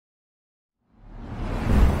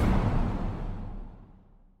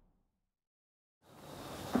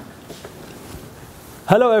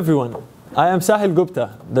Hello everyone, I am Sahil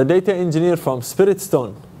Gupta, the data engineer from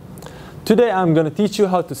Spiritstone. Today I'm going to teach you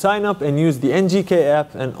how to sign up and use the NGK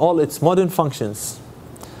app and all its modern functions.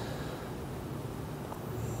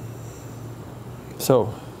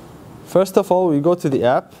 So, first of all, we go to the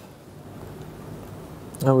app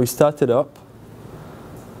and we start it up.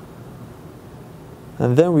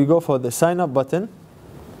 And then we go for the sign up button.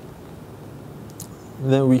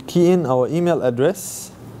 Then we key in our email address.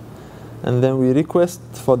 And then we request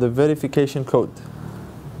for the verification code.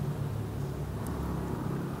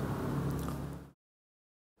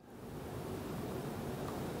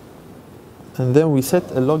 And then we set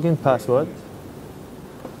a login password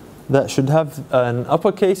that should have an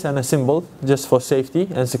uppercase and a symbol just for safety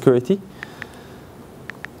and security.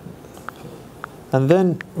 And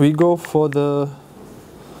then we go for the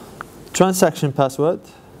transaction password,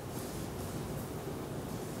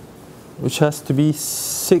 which has to be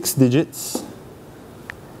 6 digits.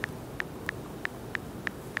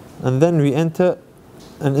 And then we enter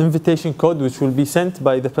an invitation code which will be sent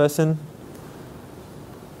by the person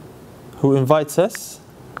who invites us.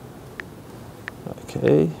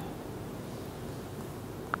 Okay.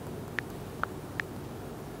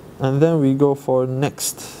 And then we go for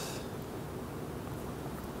next.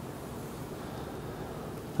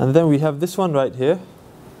 And then we have this one right here,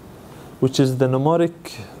 which is the numeric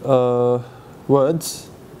words.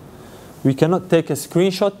 We cannot take a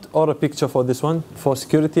screenshot or a picture for this one for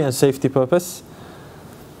security and safety purpose.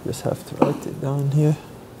 Just have to write it down here.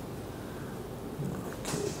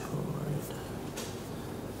 Okay, alright.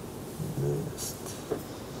 List.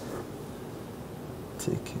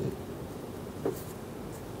 Ticket.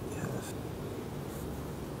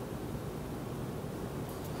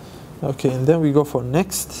 Okay, and then we go for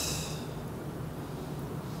next.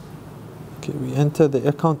 Okay, we enter the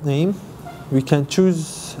account name. We can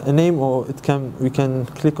choose a name, or we can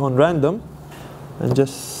click on random and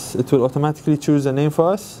it will automatically choose a name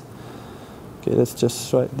for us. Okay, let's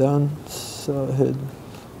just write down Sahil.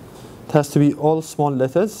 It has to be all small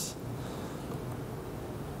letters.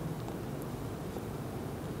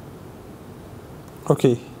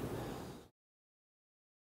 Okay.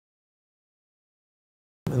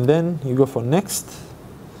 And then you go for next.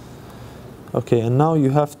 Okay, and now you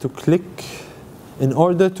have to click in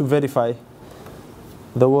order to verify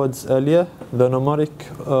the words earlier, the numeric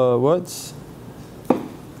words.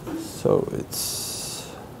 So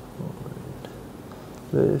it's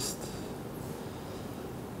list,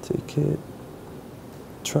 ticket,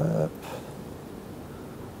 trap,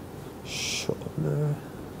 shoulder,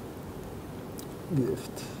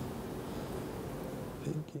 gift,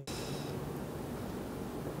 pinky,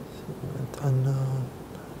 segment unknown,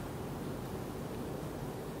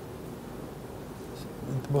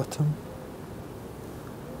 segment bottom,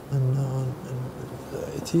 unknown,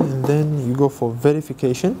 anxiety, and then you go for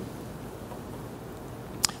verification.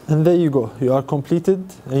 And there you go, you are completed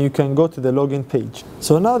and you can go to the login page.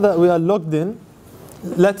 So now that we are logged in,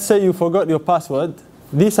 let's say you forgot your password.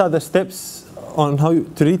 These are the steps on how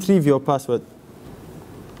to retrieve your password.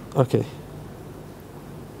 Okay.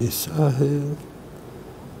 Sahil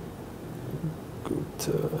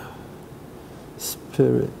Gupta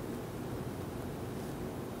Spirit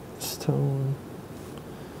Stone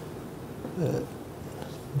at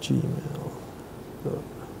gmail.com.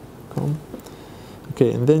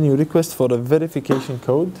 Okay, and then you request for a verification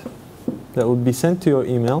code that would be sent to your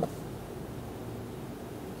email.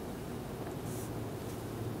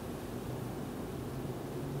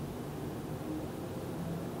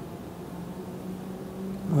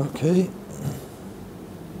 Okay.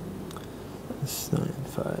 It's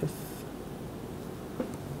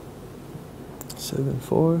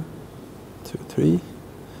 957423.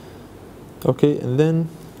 Okay, and then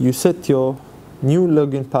you set your new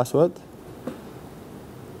login password.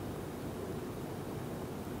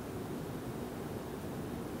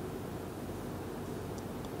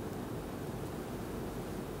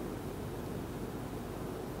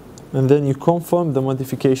 And then you confirm the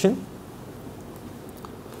modification.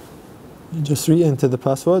 You just re-enter the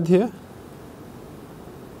password here.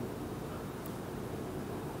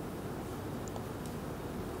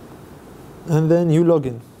 And then you log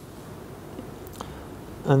in.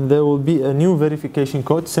 And there will be a new verification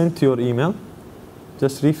code sent to your email.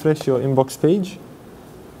 Just refresh your inbox page.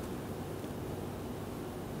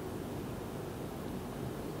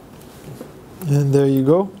 And there you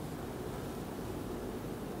go.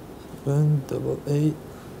 788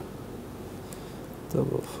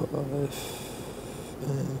 55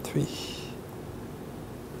 and 3.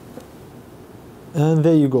 And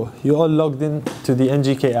there you go. You all logged in to the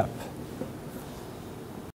NGK app.